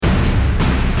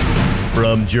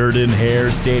From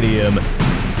Jordan-Hare Stadium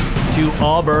to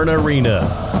Auburn Arena.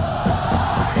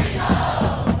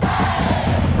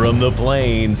 From the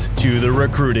plains to the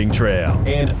recruiting trail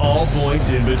and all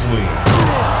points in between.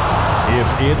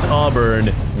 If it's Auburn,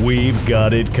 we've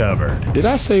got it covered. Did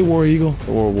I say War Eagle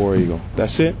or War Eagle?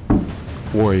 That's it?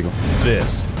 War Eagle.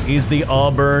 This is the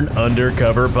Auburn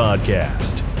Undercover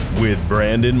Podcast with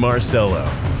Brandon Marcello.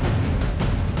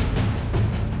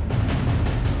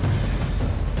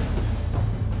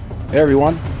 Hey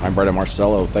everyone, I'm Brandon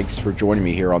Marcello. Thanks for joining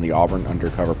me here on the Auburn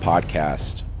Undercover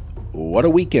Podcast. What a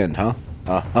weekend, huh?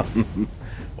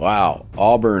 Wow,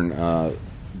 Auburn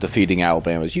defeating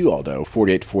Alabama, as you all know,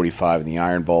 48-45 in the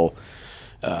Iron Bowl.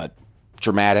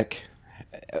 Dramatic,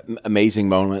 amazing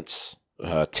moments,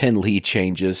 10 lead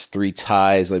changes, 3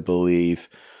 ties, I believe,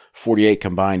 48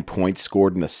 combined points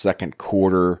scored in the second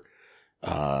quarter.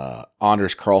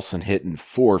 Anders Carlson hitting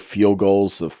 4 field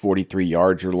goals of 43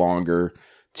 yards or longer.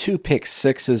 2 pick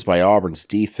sixes by Auburn's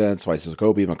defense, by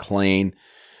Zacoby McClain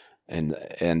and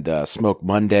Smoke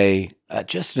Monday.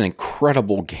 Just an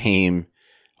incredible game.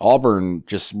 Auburn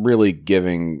just really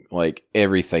giving like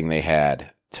everything they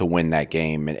had to win that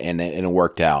game, and it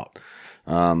worked out.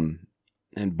 And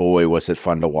boy, was it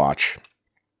fun to watch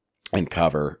and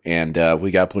cover. And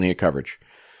we got plenty of coverage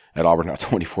at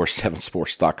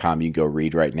auburn.247sports.com. You can go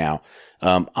read right now.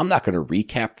 I'm not going to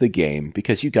recap the game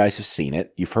because you guys have seen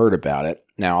it. You've heard about it.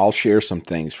 Now, I'll share some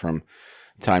things from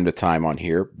time to time on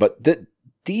here. But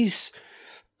these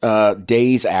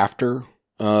days after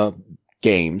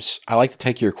games, I like to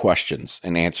take your questions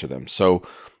and answer them. So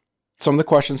some of the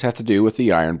questions have to do with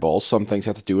the Iron Bowl. Some things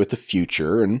have to do with the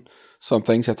future. And some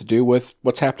things have to do with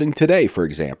what's happening today, for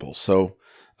example. So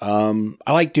I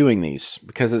like doing these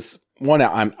because it's one,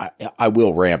 I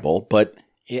will ramble, but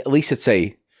at least it's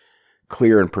a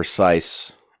clear and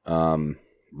precise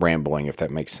rambling, if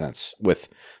that makes sense, with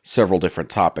several different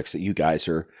topics that you guys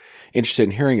are interested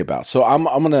in hearing about. So I'm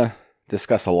going to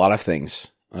discuss a lot of things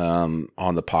on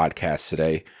the podcast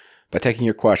today by taking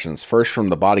your questions. First, from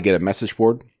the Body Get a Message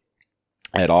board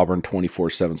at Auburn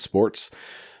 24/7 Sports.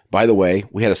 By the way,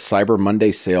 we had a Cyber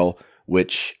Monday sale,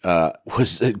 which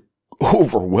was an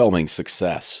overwhelming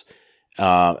success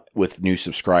with new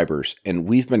subscribers. And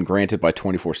we've been granted by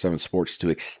 24/7 Sports to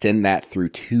extend that through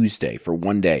Tuesday for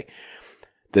one day.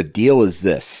 The deal is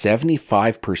this: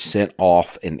 75%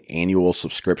 off an annual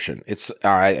subscription. It's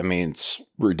a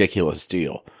ridiculous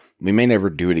deal. We may never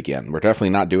do it again. We're definitely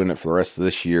not doing it for the rest of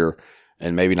this year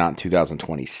and maybe not in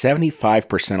 2020.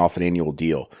 75% off an annual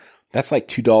deal. That's like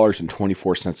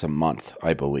 $2.24 a month,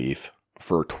 I believe,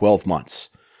 for 12 months.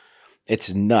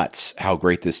 It's nuts how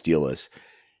great this deal is.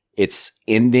 It's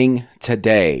ending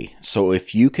today. So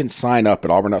if you can sign up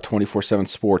at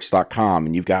auburn.247sports.com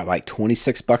and you've got like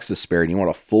 $26 to spare and you want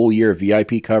a full year of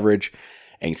VIP coverage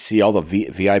and see all the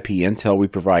VIP intel we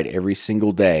provide every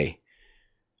single day,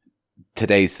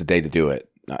 today's the day to do it.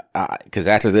 Because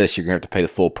after this, you're going to have to pay the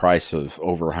full price of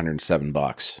over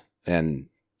 $107. And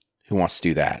who wants to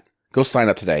do that? Go sign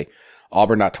up today.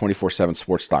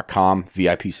 auburn.247sports.com,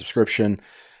 VIP subscription.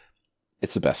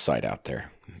 It's the best site out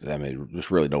there. I mean,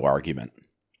 there's really no argument.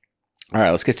 All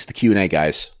right, let's get to the Q&A,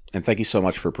 guys. And thank you so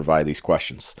much for providing these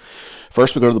questions.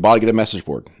 First, we go to the Body Get a Message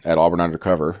board at Auburn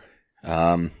Undercover.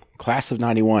 Class of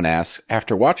 91 asks,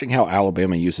 after watching how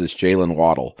Alabama uses Jalen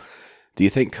Waddle, do you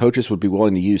think coaches would be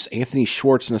willing to use Anthony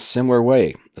Schwartz in a similar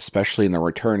way, especially in the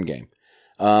return game?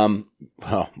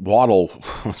 Waddle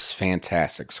was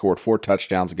fantastic. Scored 4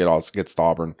 touchdowns against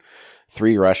Auburn,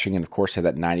 3 rushing, and of course had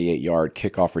that 98-yard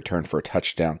kickoff return for a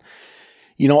touchdown.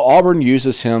 You know, Auburn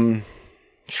uses him,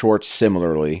 Schwartz,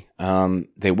 similarly.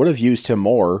 They would have used him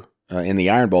more in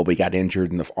the Iron Bowl, but he got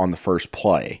injured on the first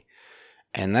play.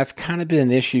 And that's kind of been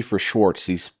an issue for Schwartz.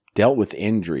 He's dealt with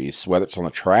injuries, whether it's on the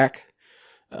track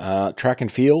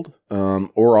and field,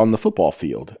 or on the football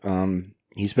field.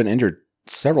 He's been injured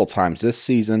several times this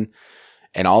season,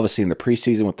 and obviously in the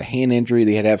preseason with the hand injury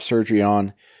they had to have surgery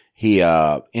on. He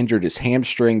injured his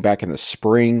hamstring back in the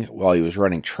spring while he was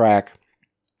running track.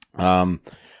 I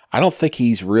don't think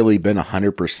he's really been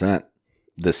 100%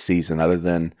 this season, other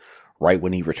than right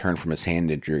when he returned from his hand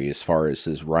injury as far as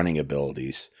his running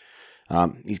abilities.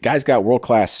 These guys got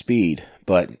world-class speed,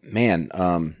 but man,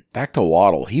 back to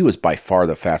Waddle. He was by far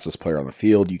the fastest player on the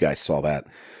field. You guys saw that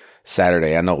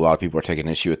Saturday. I know a lot of people are taking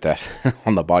issue with that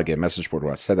on the Body Get Message board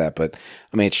when I said that, but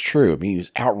I mean, it's true. I mean, he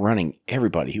was outrunning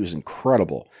everybody. He was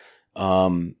incredible.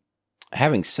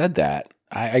 Having said that,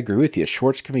 I agree with you.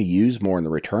 Schwartz can be used more in the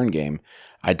return game.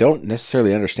 I don't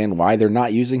necessarily understand why they're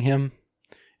not using him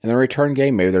in the return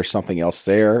game. Maybe there's something else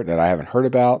there that I haven't heard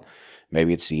about.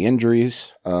 Maybe it's the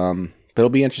injuries. But it'll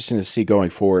be interesting to see going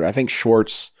forward. I think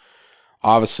Schwartz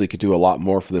obviously could do a lot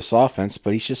more for this offense,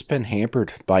 but he's just been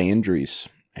hampered by injuries.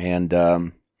 And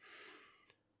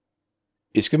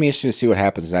it's going to be interesting to see what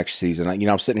happens next season.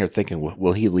 I'm sitting here thinking,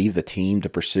 will he leave the team to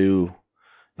pursue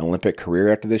an Olympic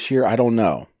career after this year? I don't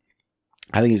know.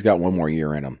 I think he's got one more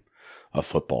year in him of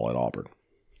football at Auburn.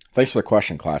 Thanks for the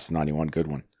question, class of 91. Good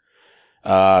one.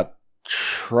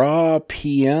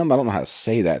 PM, I don't know how to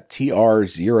say that.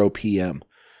 TR0PM.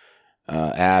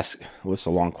 What's a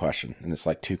long question? And it's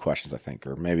like two questions, I think,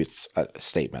 or maybe it's a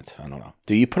statement. I don't know.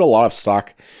 Do you put a lot of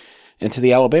stock into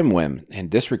the Alabama win and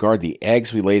disregard the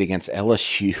eggs we laid against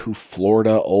LSU,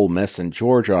 Florida, Ole Miss, and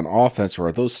Georgia on offense, or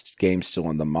are those games still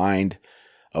in the mind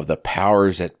of the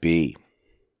powers that be?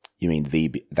 You mean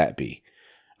that be?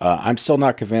 I'm still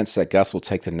not convinced that Gus will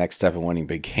take the next step in winning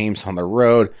big games on the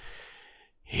road.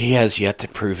 He has yet to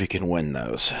prove he can win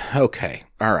those. Okay,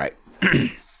 all right.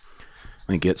 Let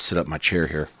me sit up my chair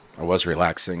here. I was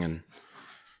relaxing and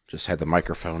just had the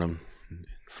microphone in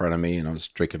front of me, and I was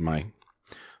drinking my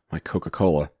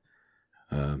Coca-Cola.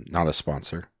 Not a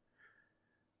sponsor.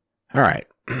 All right.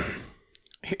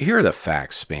 Here are the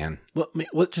facts, man.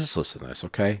 Just listen to this,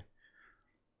 okay?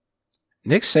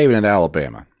 Nick Saban at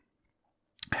Alabama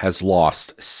has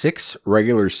lost 6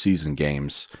 regular season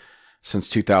games since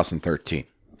 2013.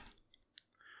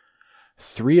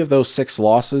 3 of those 6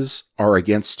 losses are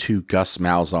against 2 Gus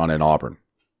Malzahn in Auburn.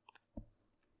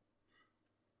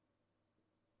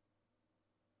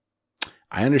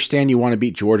 I understand you want to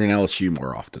beat Georgia and LSU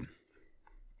more often.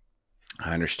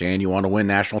 I understand you want to win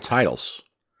national titles.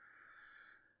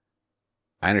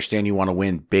 I understand you want to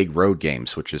win big road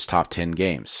games, which is top 10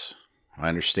 games. I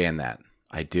understand that.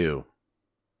 I do.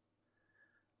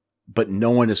 But no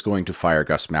one is going to fire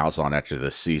Gus Malzahn after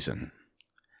this season.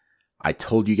 I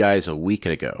told you guys a week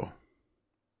ago,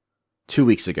 2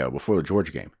 weeks ago, before the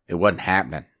Georgia game, it wasn't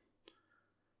happening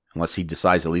unless he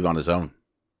decides to leave on his own.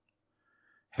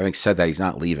 Having said that, he's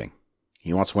not leaving.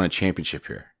 He wants to win a championship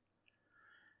here.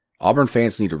 Auburn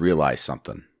fans need to realize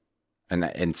something,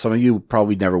 and some of you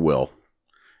probably never will.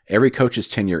 Every coach's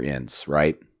tenure ends,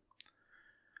 right?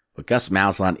 But Gus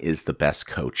Malzahn is the best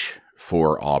coach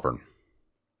for Auburn.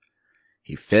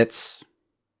 He fits,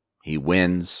 he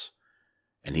wins,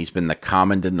 and he's been the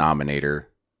common denominator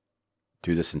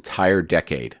through this entire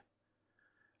decade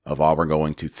of Auburn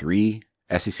going to 3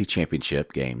 SEC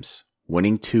championship games,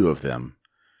 winning 2 of them,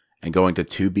 and going to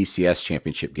 2 BCS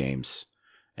championship games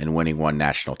and winning 1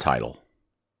 national title.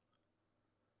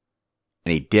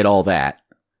 And he did all that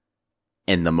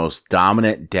in the most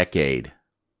dominant decade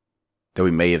that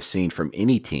we may have seen from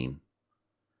any team,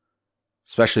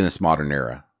 especially in this modern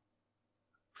era,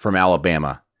 from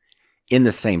Alabama in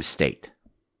the same state.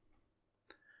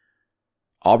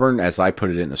 Auburn, as I put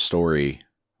it in a story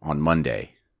on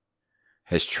Monday,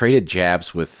 has traded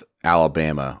jabs with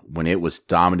Alabama when it was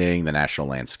dominating the national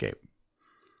landscape.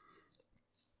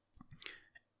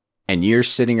 And you're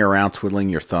sitting around twiddling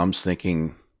your thumbs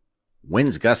thinking,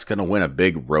 when's Gus going to win a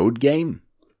big road game?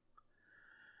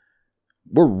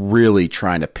 We're really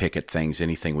trying to pick at things,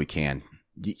 anything we can.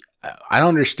 I don't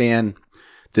understand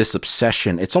this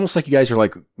obsession. It's almost like you guys are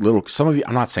like some of you,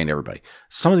 I'm not saying everybody,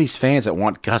 some of these fans that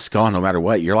want Gus gone no matter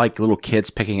what, you're like little kids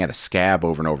picking at a scab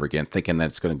over and over again, thinking that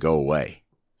it's going to go away.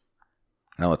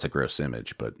 I know that's a gross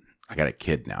image, but I got a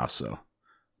kid now, so.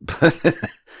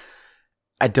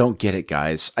 I don't get it,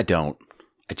 guys. I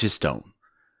just don't.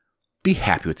 Be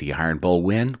happy with the Iron Bowl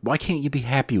win. Why can't you be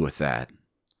happy with that?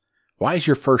 Why is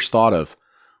your first thought of,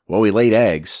 well, we laid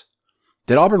eggs?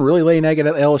 Did Auburn really lay an egg at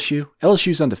LSU?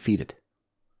 LSU's undefeated.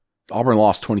 Auburn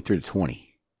lost 23-20.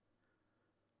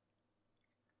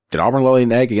 Did Auburn lay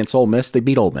an egg against Ole Miss? They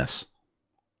beat Ole Miss.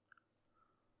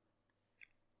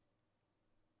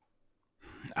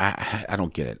 I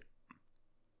don't get it.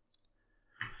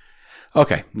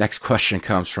 Okay, next question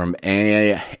comes from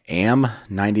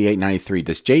AM9893.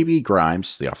 Does J.B.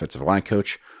 Grimes, the offensive line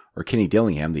coach, or Kenny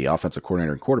Dillingham, the offensive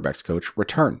coordinator and quarterbacks coach,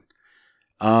 return?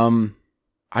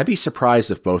 I'd be surprised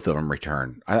if both of them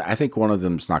return. I think one of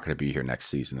them's not going to be here next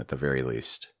season at the very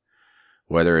least,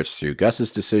 whether it's through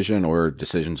Gus's decision or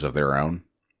decisions of their own.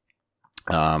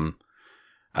 I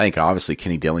think obviously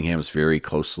Kenny Dillingham is very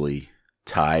closely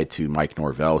tied to Mike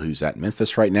Norvell, who's at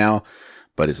Memphis right now,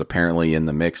 but is apparently in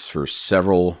the mix for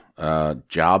several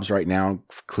jobs right now,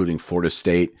 including Florida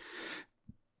State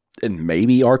and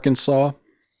maybe Arkansas.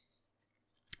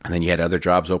 And then you had other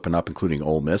jobs open up, including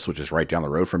Ole Miss, which is right down the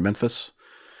road from Memphis.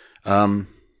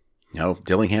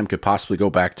 Dillingham could possibly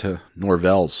go back to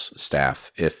Norvell's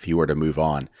staff if he were to move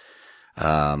on.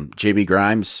 J.B.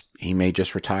 Grimes, he may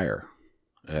just retire.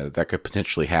 That could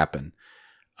potentially happen.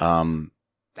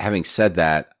 Having said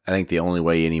that, I think the only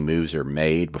way any moves are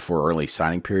made before early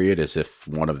signing period is if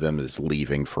one of them is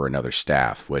leaving for another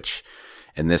staff, which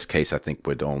in this case I think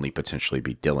would only potentially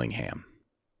be Dillingham.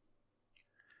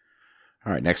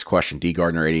 All right, next question. D.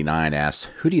 Gardner 89 asks,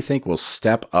 who do you think will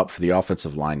step up for the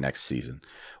offensive line next season?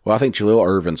 Well, I think Jaleel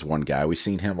Irvin's one guy. We've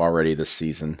seen him already this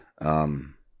season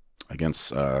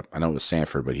against, I know it was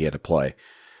Sanford, but he had to play.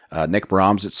 Nick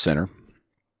Brahms at center.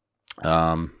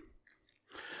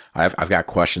 I've got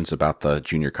questions about the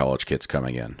junior college kids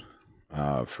coming in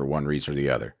for one reason or the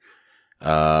other.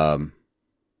 I'm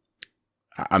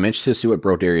interested to see what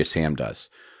Brodarius Ham does.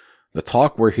 The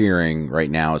talk we're hearing right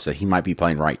now is that he might be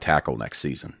playing right tackle next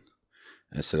season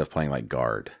instead of playing like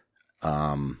guard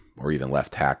or even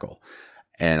left tackle.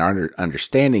 And our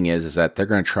understanding is that they're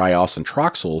going to try Austin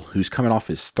Troxell, who's coming off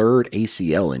his third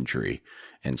ACL injury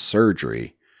and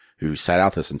surgery, who sat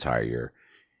out this entire year.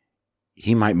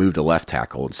 He might move to left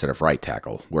tackle instead of right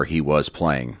tackle, where he was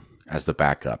playing as the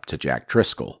backup to Jack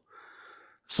Driscoll.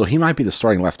 So he might be the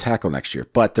starting left tackle next year,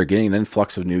 but they're getting an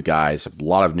influx of new guys, a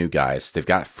lot of new guys. They've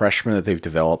got freshmen that they've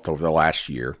developed over the last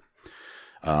year.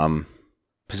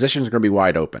 Positions are going to be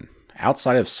wide open.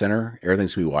 Outside of center,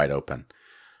 everything's going to be wide open.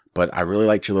 But I really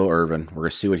like Jaleel Irvin. We're going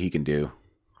to see what he can do.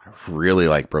 I really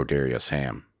like Brodarius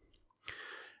Ham.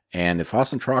 And if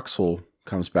Austin Troxell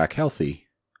comes back healthy,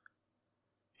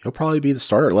 he'll probably be the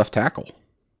starter at left tackle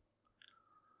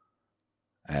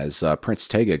as Prince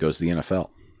Tega goes to the NFL.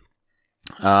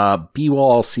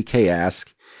 B-Wall CK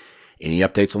asks, any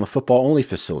updates on the football-only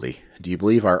facility? Do you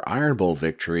believe our Iron Bowl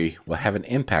victory will have an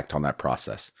impact on that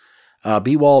process?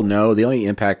 B-Wall, no. The only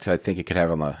impact I think it could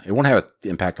have it won't have an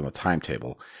impact on the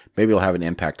timetable. Maybe it'll have an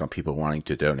impact on people wanting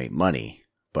to donate money,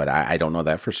 but I don't know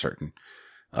that for certain.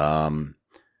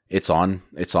 It's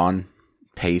on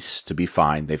pace to be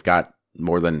fine. They've got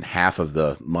more than half of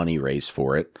the money raised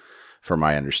for it, from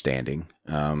my understanding.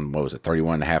 What was it,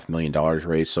 $31.5 million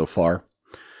raised so far?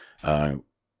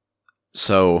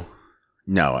 So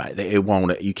no, it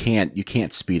won't. You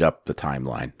can't speed up the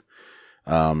timeline.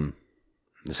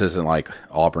 This isn't like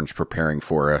Auburn's preparing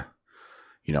for a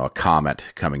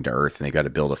comet coming to Earth and they got to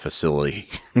build a facility,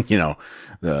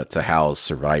 to house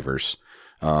survivors.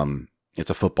 It's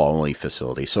a football only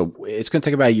facility, so it's going to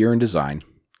take about a year in design.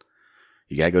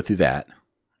 You got to go through that,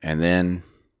 and then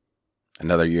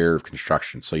another year of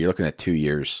construction. So you're looking at 2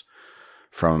 years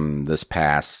from this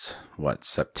past,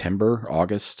 September,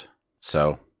 August?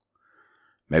 So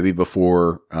maybe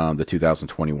before the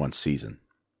 2021 season.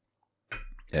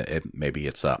 Maybe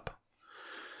it's up.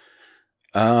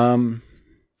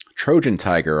 Trojan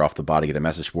Tiger off the body at a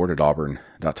message board at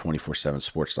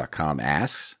auburn.247sports.com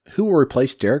asks, who will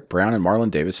replace Derek Brown and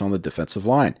Marlon Davis on the defensive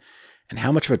line? And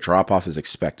how much of a drop-off is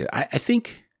expected? I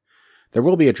think there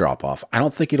will be a drop-off. I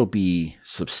don't think it'll be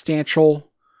substantial,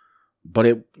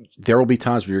 but there will be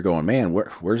times where you're going, man,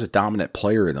 where's a dominant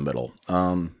player in the middle?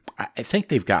 I think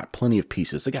they've got plenty of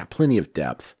pieces. They got plenty of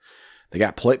depth. They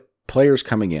got players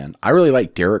coming in. I really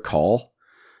like Derek Hall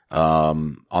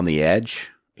on the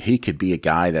edge. He could be a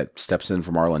guy that steps in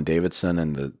for Marlon Davidson,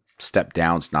 and the step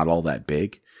down's not all that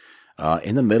big.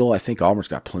 In the middle, I think Auburn's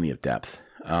got plenty of depth.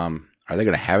 Are they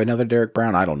going to have another Derek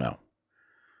Brown? I don't know.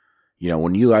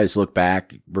 When you guys look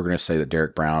back, we're going to say that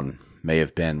Derek Brown may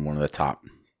have been one of the top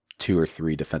 2 or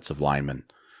 3 defensive linemen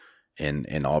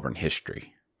in Auburn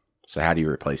history. So how do you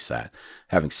replace that?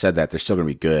 Having said that, they're still going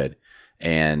to be good.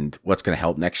 And what's going to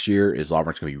help next year is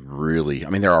Auburn's going to be really,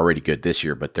 they're already good this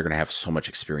year, but they're going to have so much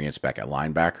experience back at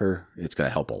linebacker. It's going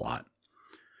to help a lot.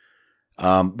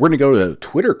 We're going to go to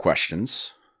Twitter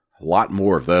questions. A lot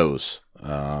more of those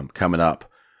coming up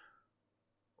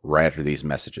right after these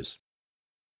messages.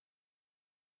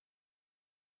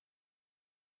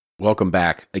 Welcome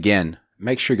back. Again,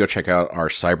 make sure you go check out our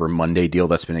Cyber Monday deal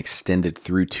that's been extended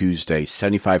through Tuesday.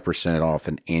 75% off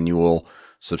an annual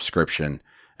subscription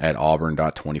at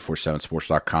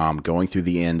auburn.247sports.com. Going through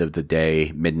the end of the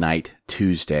day, midnight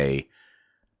Tuesday.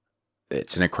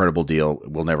 It's an incredible deal.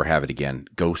 We'll never have it again.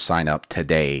 Go sign up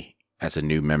today as a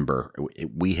new member.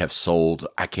 We have sold,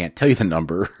 I can't tell you the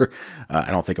number.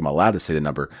 I don't think I'm allowed to say the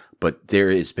number, but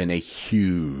there has been a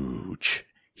huge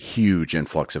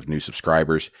influx of new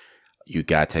subscribers. You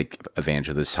got to take advantage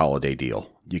of this holiday deal.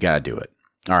 You got to do it.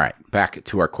 All right, back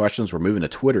to our questions. We're moving to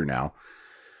Twitter now,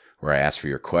 where I ask for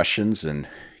your questions, and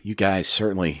you guys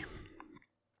certainly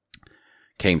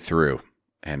came through.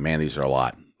 And man, these are a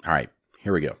lot. All right,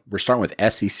 here we go. We're starting with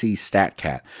SEC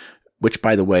StatCat, which,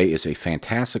 by the way, is a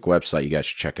fantastic website. You guys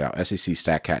should check it out,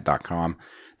 secstatcat.com.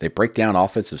 They break down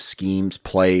offensive schemes,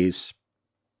 plays,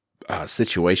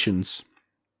 situations,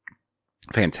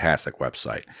 Fantastic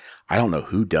website. I don't know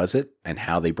who does it and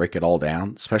how they break it all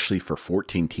down, especially for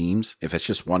 14 teams. If it's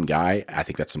just one guy, I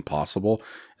think that's impossible.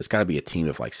 It's got to be a team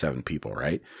of like 7 people,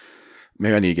 right?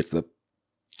 Maybe I need to get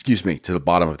to the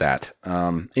bottom of that.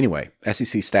 Anyway,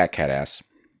 SEC StatCat asks,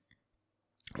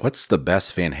 what's the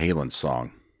best Van Halen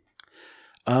song?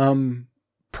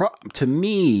 To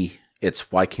me,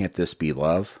 it's Why Can't This Be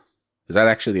Love? Is that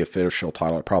actually the official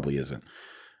title? It probably isn't.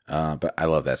 But I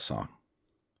love that song.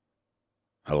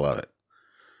 I love it.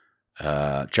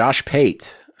 Josh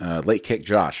Pate, Late Kick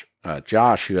Josh.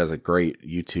 Josh, who has a great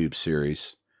YouTube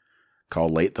series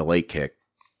called The Late Kick.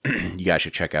 You guys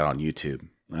should check out on YouTube.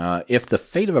 If the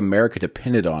fate of America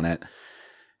depended on it,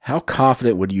 how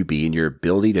confident would you be in your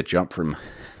ability to jump from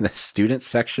the student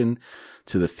section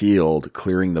to the field,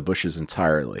 clearing the bushes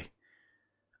entirely?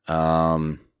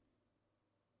 If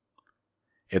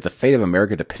the fate of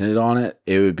America depended on it,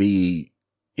 it'd be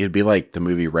like the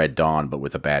movie Red Dawn, but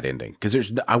with a bad ending.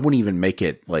 Because I wouldn't even make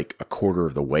it like a quarter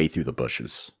of the way through the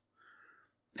bushes.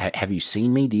 Have you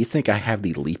seen me? Do you think I have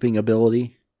the leaping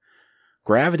ability?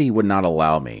 Gravity would not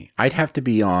allow me. I'd have to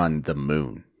be on the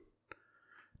moon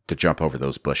to jump over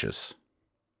those bushes.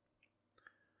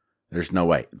 There's no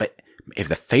way. But if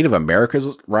the fate of America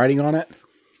is riding on it,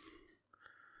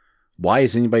 why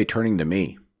is anybody turning to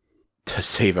me to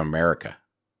save America?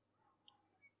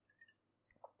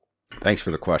 Thanks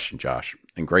for the question, Josh,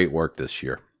 and great work this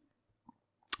year.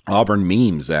 Auburn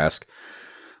Memes ask,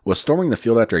 was storming the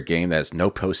field after a game that has no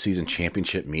postseason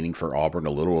championship meaning for Auburn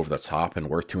a little over the top and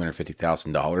worth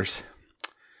 $250,000?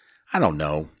 I don't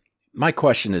know. My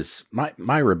question is,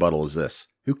 my rebuttal is this.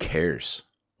 Who cares?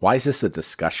 Why is this a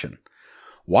discussion?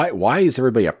 Why is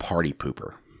everybody a party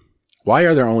pooper? Why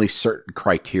are there only certain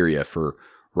criteria for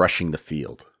rushing the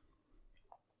field?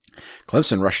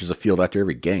 Clemson rushes the field after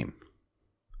every game.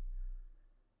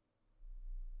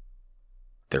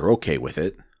 They're okay with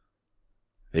it.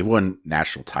 They've won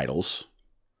national titles.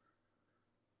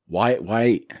 Why?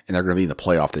 And they're going to be in the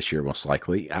playoff this year, most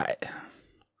likely.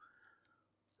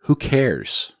 Who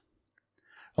cares?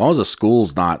 As long as the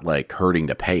school's not like hurting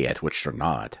to pay it, which they're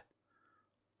not.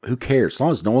 Who cares? As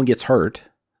long as no one gets hurt.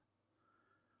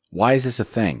 Why is this a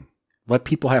thing? Let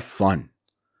people have fun.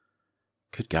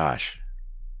 Good gosh.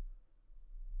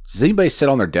 Does anybody sit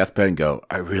on their deathbed and go,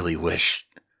 I really wish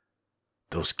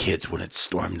those kids wouldn't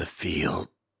storm the field?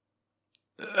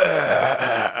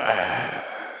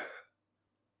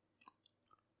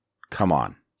 Come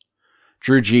on.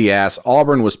 Drew G asks,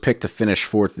 Auburn was picked to finish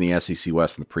 4th in the SEC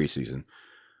West in the preseason.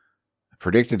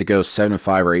 Predicted to go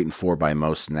 7-5 or 8-4 by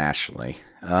most nationally.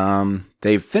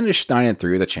 They've finished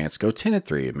 9-3 with a chance to go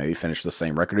 10-3. Maybe finish the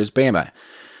same record as Bama.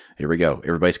 Here we go.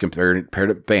 Everybody's compared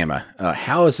to Bama.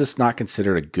 How is this not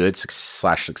considered a good /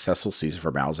 successful season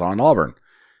for Malzahn and Auburn?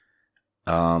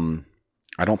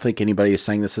 I don't think anybody is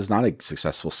saying this is not a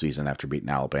successful season after beating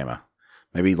Alabama.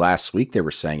 Maybe last week they were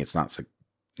saying it's not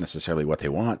necessarily what they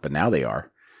want, but now they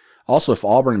are. Also, if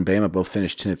Auburn and Bama both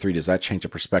finish 10-3, does that change the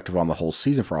perspective on the whole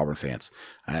season for Auburn fans?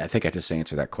 I think I just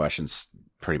answered that question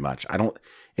pretty much.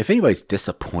 If anybody's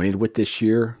disappointed with this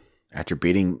year after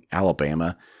beating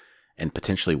Alabama and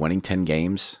potentially winning 10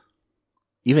 games,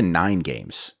 even 9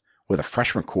 games with a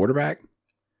freshman quarterback,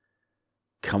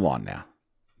 come on now.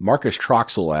 Marcus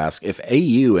Troxel asks, if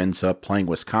AU ends up playing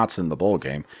Wisconsin in the bowl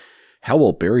game, how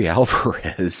will Barry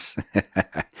Alvarez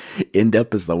end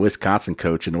up as the Wisconsin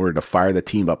coach in order to fire the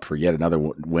team up for yet another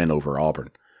win over Auburn?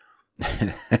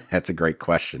 That's a great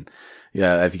question.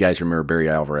 Yeah, if you guys remember, Barry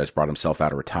Alvarez brought himself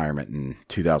out of retirement in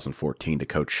 2014 to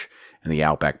coach in the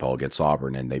Outback Bowl against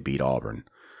Auburn, and they beat Auburn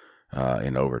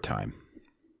in overtime.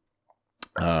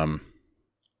 I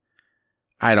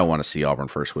don't want to see Auburn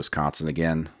versus Wisconsin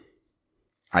again.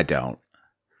 I don't.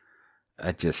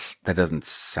 That doesn't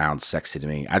sound sexy to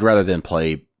me. I'd rather than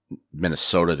play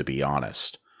Minnesota, to be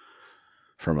honest,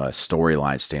 from a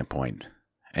storyline standpoint.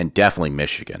 And definitely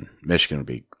Michigan. Michigan would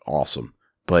be awesome.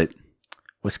 But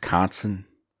Wisconsin,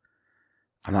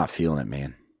 I'm not feeling it,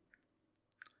 man.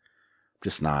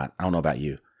 Just not. I don't know about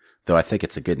you. Though I think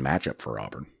it's a good matchup for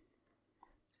Auburn.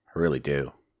 I really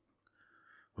do.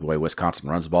 The way Wisconsin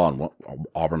runs the ball and what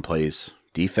Auburn plays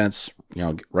defense,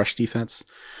 rush defense.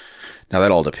 Now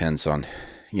that all depends on,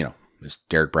 is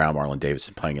Derek Brown, Marlon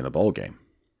Davidson playing in the bowl game?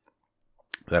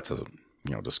 That's a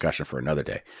discussion for another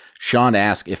day. Sean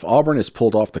asked, if Auburn is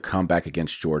pulled off the comeback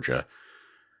against Georgia,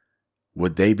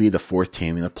 would they be the 4th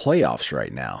team in the playoffs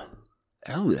right now?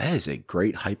 Oh, that is a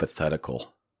great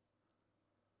hypothetical.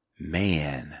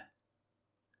 Man.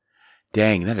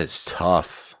 Dang, that is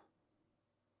tough.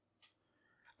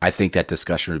 I think that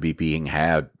discussion would be being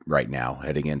had right now,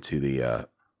 heading into the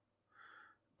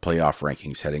playoff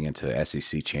rankings heading into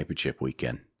SEC championship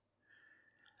weekend.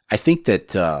 I think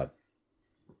that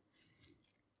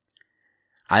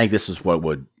I think this is what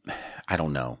would. I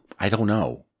don't know. I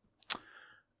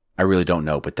really don't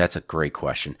know, but that's a great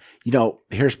question.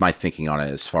 Here's my thinking on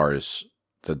it as far as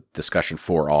the discussion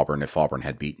for Auburn if Auburn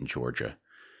had beaten Georgia.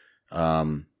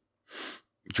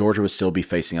 Georgia would still be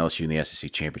facing LSU in the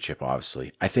SEC championship,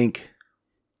 obviously. I think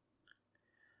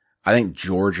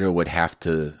Georgia would have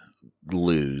to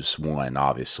lose one,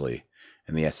 obviously,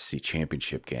 in the SEC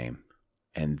championship game.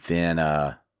 And then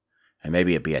and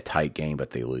maybe it'd be a tight game,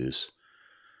 but they lose.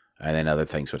 And then other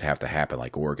things would have to happen,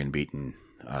 like Oregon beating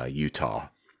Utah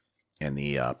in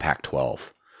the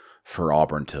Pac-12 for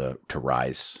Auburn to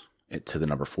rise to the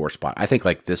number 4 spot. I think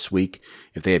like this week,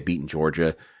 if they had beaten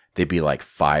Georgia, they'd be like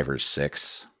 5 or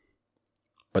 6.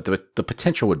 But the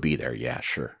potential would be there, yeah,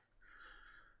 sure.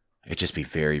 It'd just be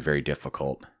very, very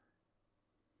difficult.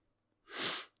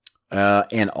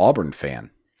 An Auburn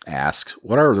fan asks,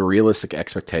 what are the realistic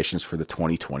expectations for the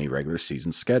 2020 regular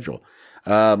season schedule?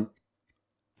 I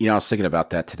was thinking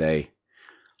about that today.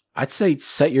 I'd say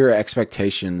set your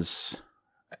expectations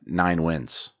 9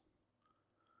 wins.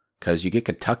 Because you get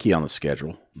Kentucky on the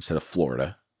schedule instead of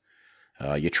Florida.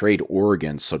 You trade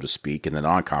Oregon, so to speak, in the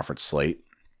non-conference slate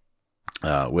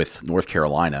with North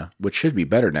Carolina, which should be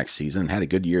better next season, had a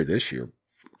good year this year,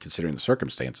 considering the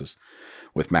circumstances,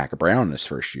 with Mac Brown in his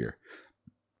first year.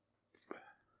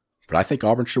 But I think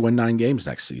Auburn should win 9 games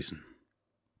next season.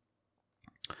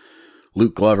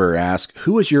 Luke Glover asks,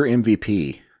 who is your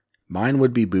MVP? Mine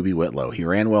would be Boobie Whitlow. He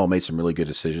ran well, made some really good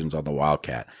decisions on the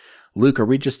Wildcat. Luke, are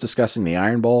we just discussing the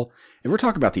Iron Bowl? If we're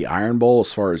talking about the Iron Bowl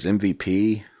as far as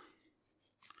MVP,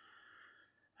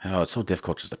 it's so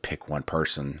difficult just to pick one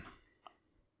person.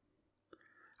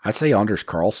 I'd say Anders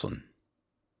Carlson.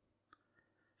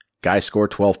 Guy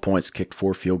scored 12 points, kicked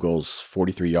 4 field goals,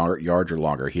 43 yards or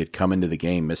longer. He had come into the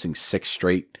game missing 6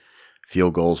 straight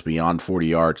field goals beyond 40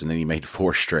 yards, and then he made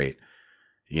 4 straight.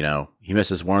 He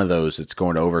misses one of those, it's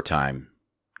going to overtime.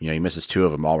 He misses 2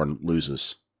 of them, Auburn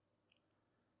loses.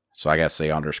 So I got to say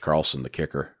Anders Carlson, the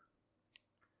kicker.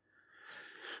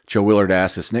 Joe Willard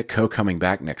asks, is Nick Coe coming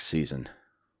back next season?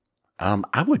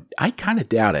 I kind of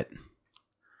doubt it.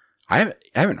 I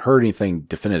haven't heard anything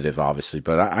definitive, obviously,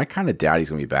 but I kind of doubt he's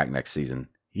going to be back next season.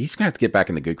 He's going to have to get back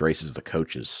in the good graces of the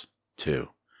coaches, too.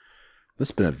 This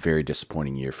has been a very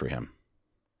disappointing year for him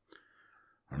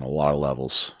on a lot of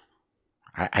levels.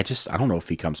 I don't know if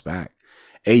he comes back.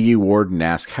 A.U. Warden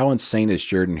asks, how insane is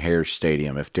Jordan Hare's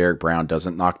stadium if Derek Brown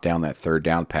doesn't knock down that 3rd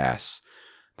down pass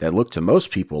that looked to most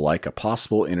people like a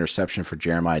possible interception for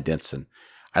Jeremiah Denson?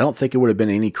 I don't think it would have been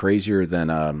any crazier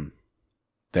than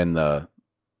the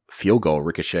field goal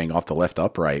ricocheting off the left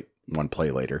upright one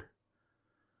play later.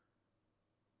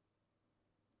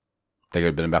 I think it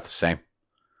would have been about the same.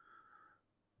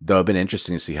 Though it would have been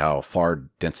interesting to see how far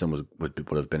Denson would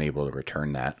have been able to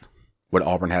return that. Would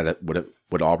Auburn have a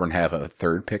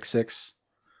 3rd pick 6?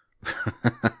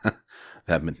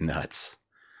 That'd been nuts.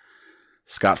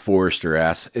 Scott Forrester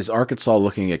asks, is Arkansas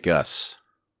looking at Gus?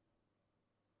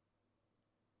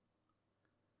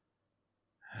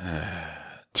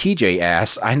 TJ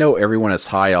asks, I know everyone is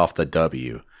high off the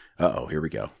W. Uh-oh, here we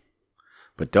go.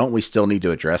 But don't we still need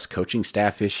to address coaching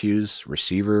staff issues,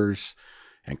 receivers,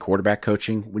 and quarterback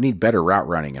coaching? We need better route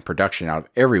running and production out of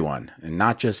everyone, and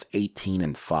not just 18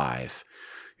 and 5.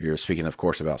 You're speaking, of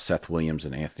course, about Seth Williams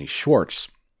and Anthony Schwartz.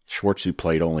 Schwartz, who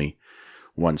played only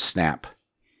 1 snap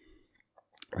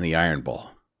in the Iron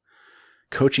Bowl.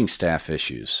 Coaching staff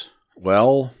issues.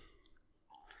 Well,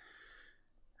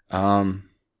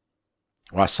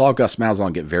 I saw Gus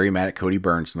Malzahn get very mad at Cody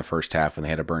Burns in the first half when they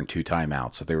had to burn 2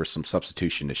 timeouts. So there were some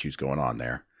substitution issues going on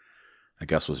there that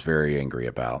Gus was very angry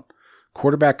about.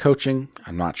 Quarterback coaching,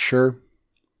 I'm not sure.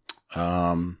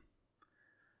 I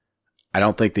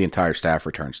don't think the entire staff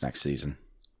returns next season.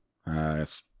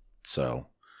 But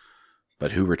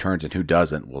who returns and who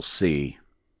doesn't, we'll see.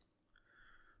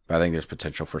 But I think there's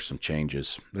potential for some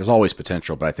changes. There's always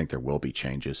potential, but I think there will be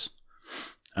changes.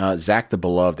 Zach the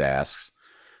Beloved asks,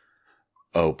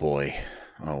 oh boy.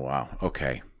 Oh wow.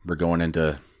 Okay. We're going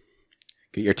into,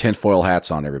 get your tinfoil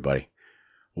hats on, everybody.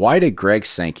 Why did Greg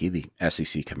Sankey, the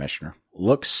SEC commissioner,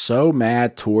 look so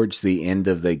mad towards the end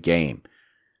of the game?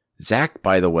 Zach,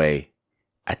 by the way,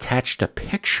 attached a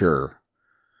picture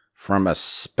from a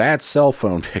bad cell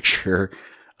phone picture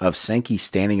of Sankey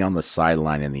standing on the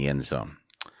sideline in the end zone.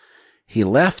 He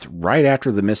left right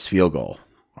after the missed field goal.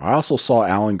 I also saw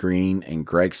Alan Green and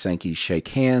Greg Sankey shake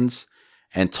hands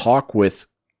and talk with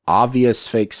obvious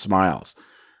fake smiles.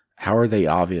 How are they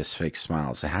obvious fake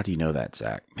smiles? How do you know that,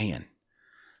 Zach? Man,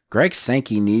 Greg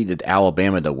Sankey needed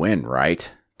Alabama to win, right?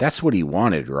 That's what he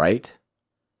wanted, right?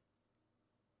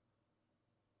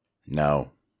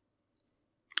 No.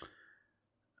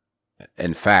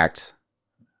 In fact,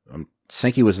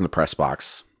 Sankey was in the press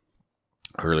box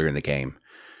earlier in the game,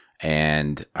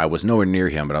 and I was nowhere near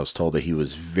him, but I was told that he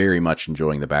was very much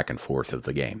enjoying the back and forth of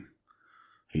the game.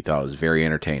 He thought it was very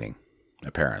entertaining,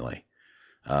 apparently.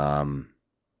 And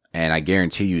I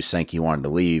guarantee you Sankey wanted to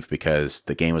leave because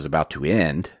the game was about to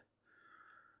end,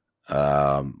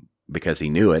 because he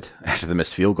knew it after the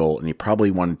missed field goal, and he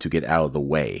probably wanted to get out of the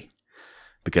way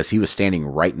because he was standing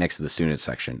right next to the student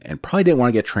section and probably didn't want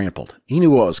to get trampled. He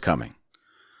knew what was coming.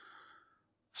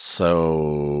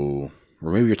 So,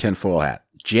 remove your tinfoil hat.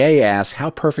 Jay asks,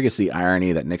 how perfect is the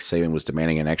irony that Nick Saban was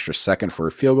demanding an extra second for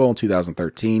a field goal in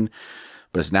 2013,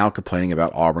 but is now complaining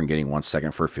about Auburn getting 1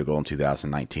 second for a field goal in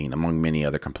 2019, among many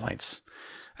other complaints?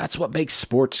 That's what makes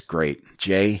sports great,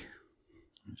 Jay.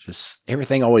 Just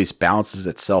everything always balances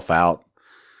itself out.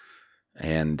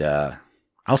 And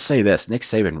I'll say this, Nick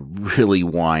Saban really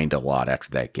whined a lot after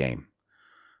that game.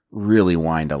 Really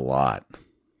whined a lot.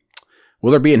 Will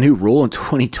there be a new rule in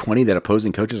 2020 that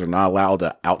opposing coaches are not allowed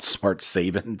to outsmart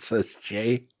Saban, says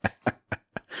Jay?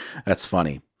 That's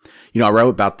funny. I wrote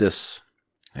about this.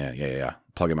 Yeah.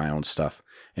 Plugging my own stuff.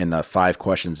 In the 5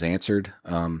 questions answered,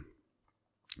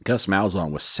 Gus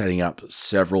Malzahn was setting up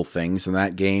several things in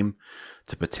that game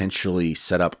to potentially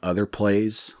set up other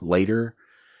plays later.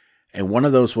 And one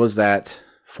of those was that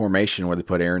formation where they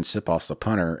put Aaron Sipos, the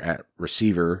punter, at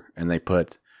receiver, and they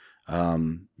put,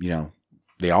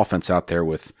 the offense out there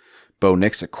with Bo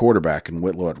Nix at quarterback and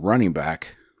Whitlow at running back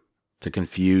to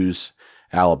confuse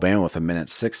Alabama with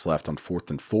 1:06 left on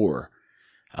 4th and 4.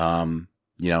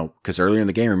 Because earlier in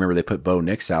the game, remember, they put Bo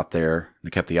Nix out there. They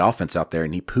kept the offense out there,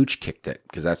 and he pooch kicked it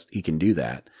because he can do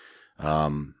that.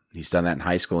 He's done that in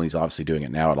high school, and he's obviously doing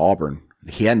it now at Auburn.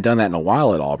 He hadn't done that in a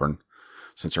while at Auburn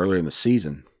since earlier in the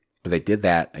season, but they did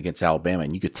that against Alabama,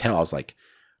 and you could tell. I was like,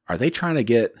 are they trying to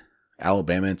get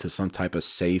Alabama into some type of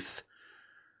safe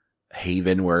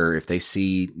haven where if they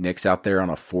see Nix out there on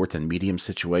a 4th and medium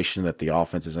situation that the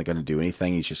offense isn't going to do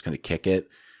anything, he's just going to kick it?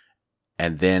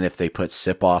 And then if they put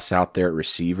Sipos out there at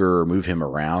receiver or move him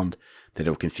around, that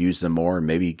it'll confuse them more and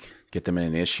maybe get them in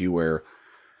an issue where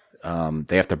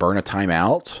they have to burn a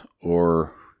timeout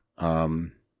or not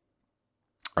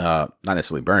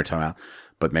necessarily burn a timeout,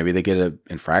 but maybe they get an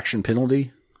infraction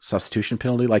penalty, substitution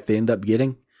penalty like they end up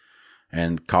getting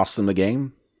and cost them the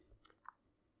game.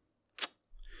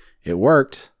 It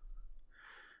worked,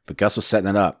 but Gus was setting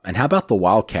it up. And how about the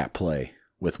Wildcat play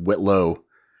with Whitlow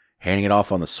handing it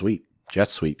off on the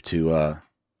jet sweep to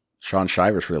Sean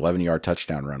Shivers for the 11-yard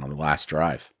touchdown run on the last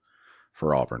drive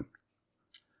for Auburn?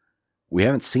 We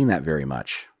haven't seen that very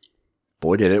much.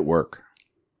 Boy, did it work.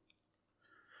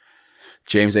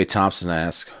 James A. Thompson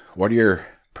asks, what are your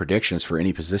predictions for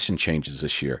any position changes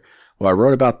this year? Well, I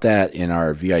wrote about that in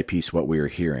our VIP's What We Are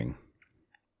Hearing.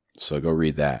 So go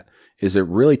read that. Is it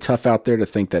really tough out there to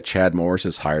think that Chad Morris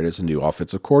is hired as a new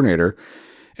offensive coordinator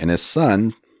and his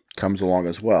son comes along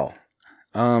as well?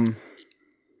 I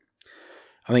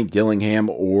think Dillingham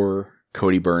or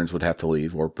Cody Burns would have to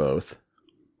leave, or both.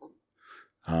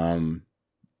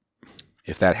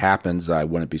 If that happens, I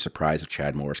wouldn't be surprised if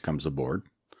Chad Morris comes aboard.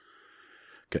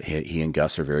 He and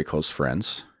Gus are very close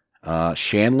friends.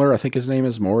 Chandler, I think his name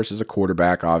is. Morris is a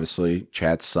quarterback, obviously,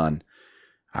 Chad's son.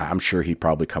 I'm sure he'd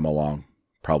probably come along,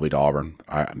 probably to Auburn.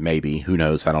 Maybe. Who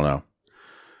knows? I don't know.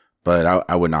 But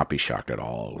I would not be shocked at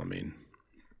all. I mean,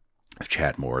 if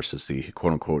Chad Morris is the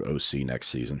quote-unquote OC next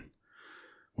season,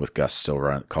 with Gus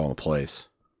still calling the plays.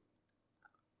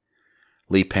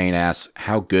 Lee Payne asks,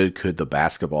 how good could the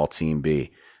basketball team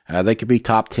be? They could be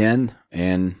top 10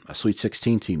 and a Sweet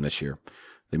 16 team this year.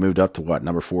 They moved up to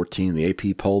number 14 in the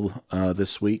AP poll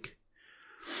this week.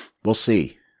 We'll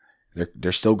see.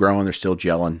 They're still growing. They're still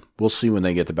gelling. We'll see when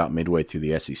they get to about midway through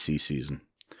the SEC season.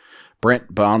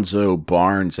 Brent Bonzo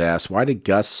Barnes asks, why did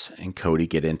Gus and Cody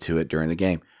get into it during the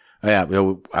game?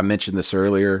 I mentioned this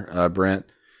earlier, Brent.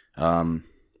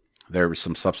 There were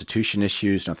some substitution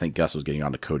issues, and I think Gus was getting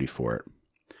on to Cody for it.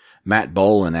 Matt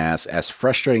Bolin asks, as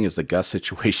frustrating as the Gus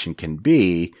situation can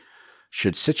be,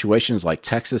 should situations like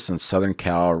Texas and Southern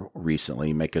Cal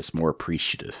recently make us more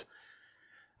appreciative?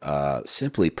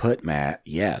 Simply put, Matt,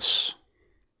 yes.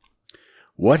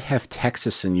 What have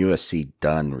Texas and USC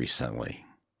done recently?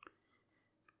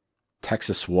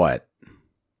 Texas what?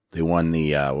 They won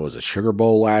the, Sugar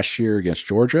Bowl last year against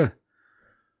Georgia?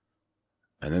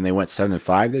 And then they went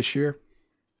 7-5 this year?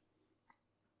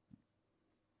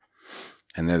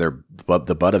 And they're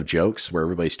the butt of jokes where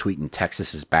everybody's tweeting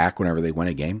Texas is back whenever they win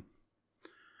a game.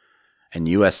 and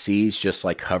USC's just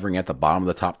like hovering at the bottom of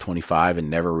the top 25 and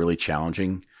never really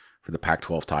challenging for the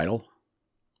Pac-12 title.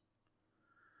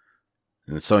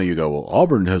 And some of you go, well,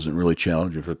 Auburn hasn't really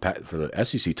challenged for the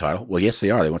SEC title. Well, yes, they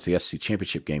are. They went to the SEC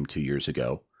championship game 2 years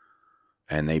ago,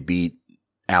 and they beat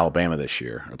Alabama this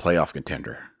year, a playoff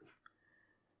contender.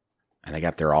 And they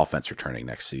got their offense returning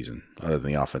next season, other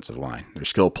than the offensive line. They're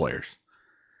skilled players.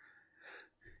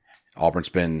 Auburn's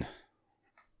been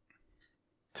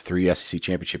to 3 SEC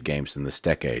championship games in this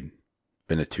decade,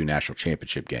 been to 2 national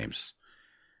championship games.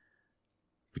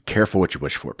 Be careful what you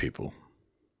wish for, people.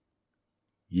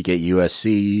 You get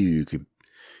USC, you could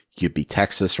beat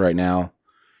Texas right now.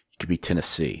 You could beat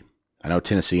Tennessee. I know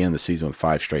Tennessee ended the season with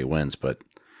 5 straight wins, but it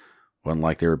wasn't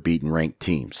like they were beating ranked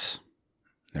teams.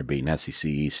 They're beating SEC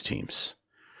East teams.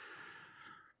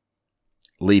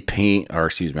 I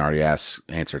already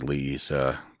answered Lee's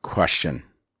question.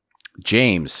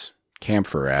 James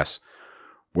Camphor asks,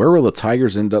 where will the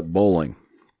Tigers end up bowling?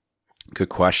 Good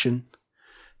question.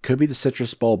 Could be the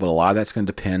Citrus Bowl, but a lot of that's going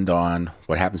to depend on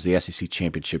what happens to the SEC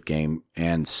championship game.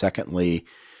 And secondly,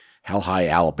 how high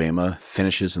Alabama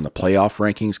finishes in the playoff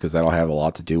rankings, because that'll have a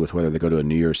lot to do with whether they go to a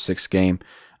New Year's Six game.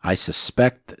 I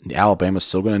suspect Alabama's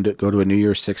still going to go to a New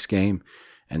Year's Six game,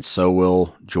 and so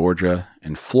will Georgia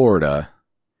and Florida,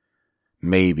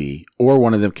 maybe. Or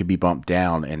one of them could be bumped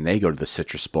down, and they go to the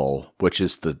Citrus Bowl, which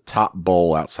is the top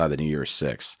bowl outside the New Year's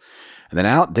Six. And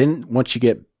then once you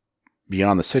get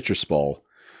beyond the Citrus Bowl,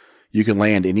 you can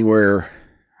land anywhere,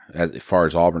 as far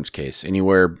as Auburn's case,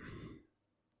 anywhere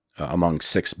among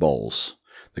 6 bowls.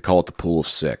 They call it the Pool of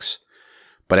 6.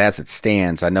 But as it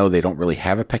stands, I know they don't really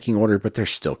have a pecking order, but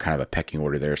there's still kind of a pecking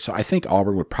order there. So I think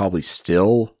Auburn would probably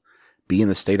still be in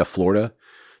the state of Florida.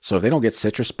 So if they don't get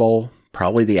Citrus Bowl,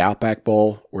 probably the Outback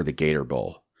Bowl or the Gator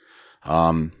Bowl.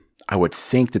 I would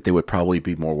think that they would probably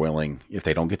be more willing, if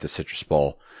they don't get the Citrus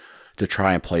Bowl, to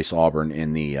try and place Auburn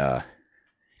in the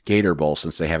Gator Bowl,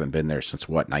 since they haven't been there since,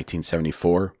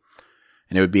 1974?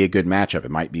 And it would be a good matchup.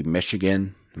 It might be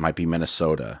Michigan. It might be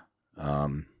Minnesota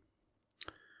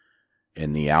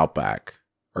in the Outback.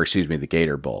 Or, the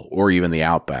Gator Bowl. Or even the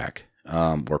Outback,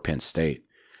 or Penn State.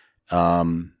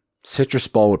 Citrus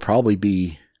Bowl would probably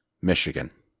be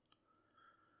Michigan,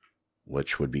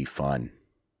 which would be fun.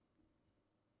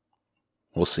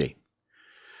 We'll see.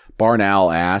 Barnell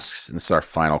asks, and this is our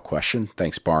final question.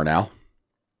 Thanks, Barnell.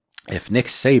 If Nick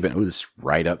Saban, this is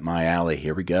right up my alley.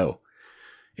 Here we go.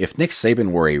 If Nick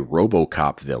Saban were a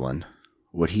RoboCop villain,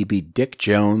 would he be Dick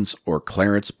Jones or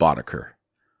Clarence Boddicker?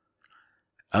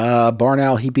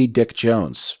 Barnell, he'd be Dick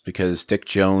Jones, because Dick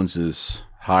Jones is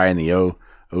high in the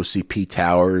OCP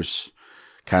towers,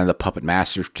 kind of the puppet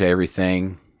master to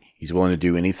everything. He's willing to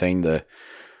do anything to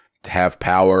have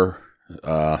power.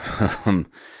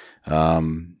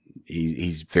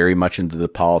 He's very much into the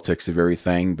politics of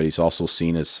everything, but he's also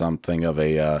seen as something of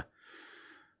a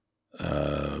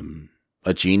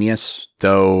genius.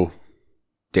 Though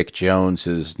Dick Jones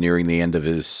is nearing the end of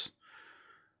his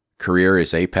career,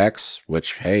 his apex,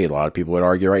 which, hey, a lot of people would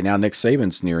argue right now Nick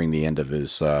Saban's nearing the end of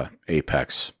his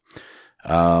apex.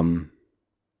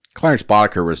 Clarence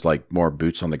Boddicker was like more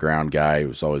boots on the ground guy who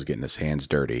was always getting his hands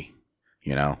dirty.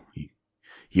 You know,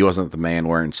 he wasn't the man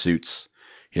wearing suits.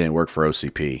 He didn't work for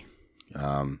OCP.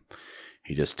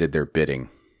 He just did their bidding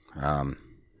to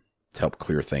help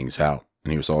clear things out.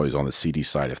 And he was always on the seedy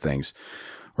side of things.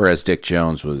 Whereas Dick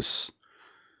Jones was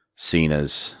seen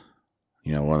as,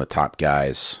 one of the top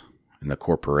guys in the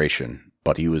corporation.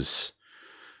 But he was,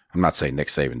 I'm not saying Nick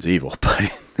Saban's evil,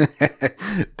 but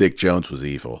Dick Jones was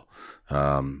evil.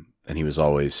 And he was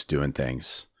always doing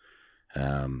things.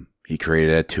 He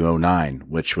created a 209,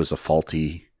 which was a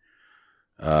faulty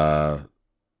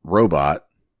robot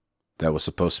that was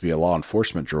supposed to be a law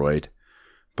enforcement droid,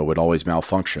 but would always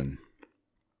malfunction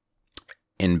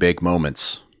in big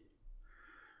moments.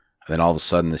 And then all of a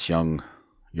sudden, this younger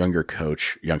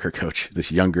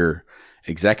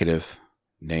executive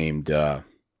named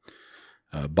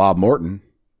Bob Morton,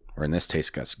 or in this case,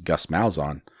 Gus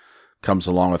Malzahn, comes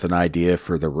along with an idea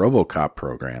for the RoboCop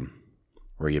program,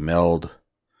 where you meld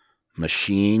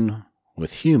machine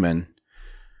with human,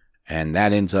 and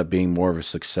that ends up being more of a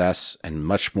success and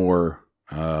much more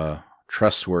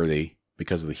trustworthy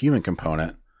because of the human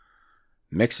component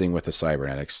mixing with the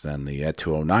cybernetics than the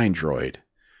 209 droid.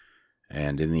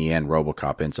 And in the end,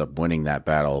 RoboCop ends up winning that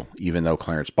battle, even though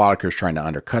Clarence Boddicker is trying to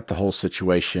undercut the whole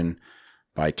situation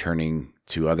by turning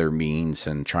to other means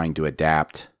and trying to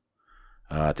adapt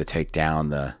to take down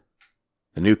the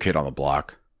new kid on the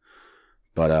block,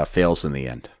 but fails in the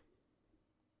end.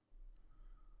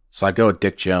 So I'd go with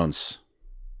Dick Jones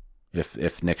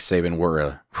if Nick Saban were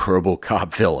a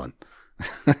RoboCop villain.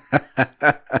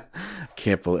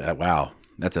 Can't believe that. Wow.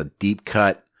 That's a deep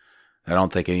cut. I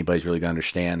don't think anybody's really going to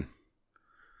understand.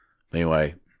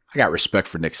 Anyway, I got respect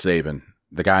for Nick Saban.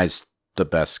 The guy's the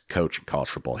best coach in college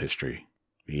football history.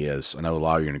 He is. I know a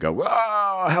lot of you are going to go,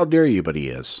 oh, how dare you? But he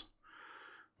is.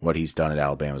 What he's done at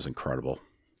Alabama is incredible.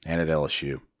 And at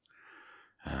LSU.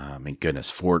 I mean, goodness,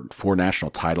 four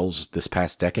national titles this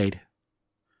past decade.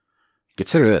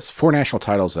 Consider this, 4 national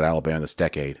titles at Alabama this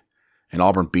decade. And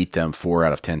Auburn beat them 4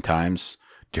 out of 10 times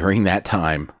during that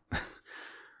time.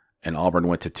 And Auburn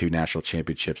went to 2 national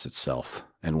championships itself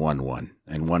and won 1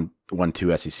 and won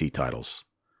 2 SEC titles.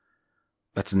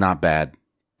 That's not bad,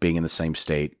 being in the same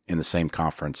state, in the same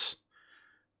conference,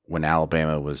 when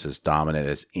Alabama was as dominant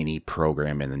as any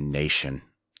program in the nation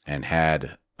and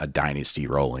had a dynasty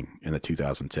rolling in the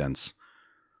 2010s.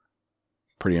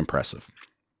 Pretty impressive.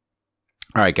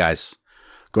 All right, guys.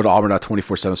 Go to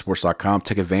auburn.247sports.com.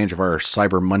 Take advantage of our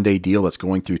Cyber Monday deal that's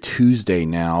going through Tuesday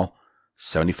now.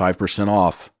 75%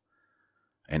 off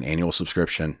an annual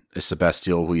subscription. It's the best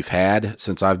deal we've had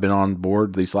since I've been on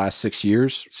board these last 6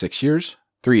 years. 6 years?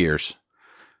 3 years.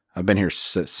 I've been here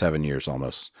 7 years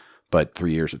almost, but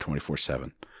 3 years at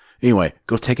 24/7. Anyway,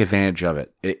 go take advantage of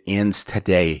it. It ends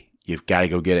today. You've got to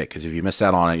go get it, because if you miss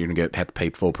out on it, you're going to have to pay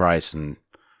full price, and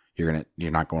you're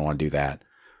not going to want to do that.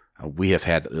 We have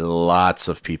had lots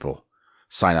of people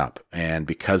sign up, and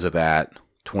because of that,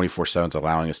 24/7 is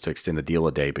allowing us to extend the deal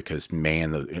a day because,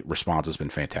 man, the response has been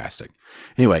fantastic.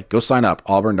 Anyway, go sign up,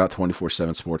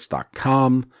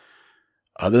 auburn.247sports.com.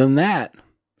 Other than that,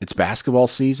 it's basketball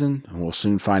season, and we'll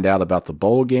soon find out about the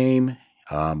bowl game.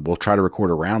 We'll try to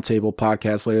record a roundtable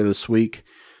podcast later this week.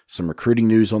 Some recruiting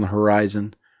news on the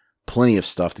horizon. Plenty of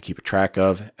stuff to keep track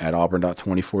of at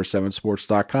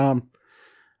auburn.247sports.com.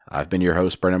 I've been your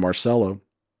host, Brennan Marcello.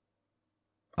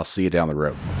 I'll see you down the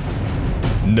road.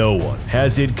 No one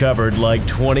has it covered like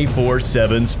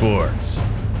 24/7 Sports.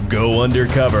 Go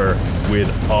undercover with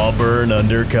Auburn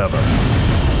Undercover.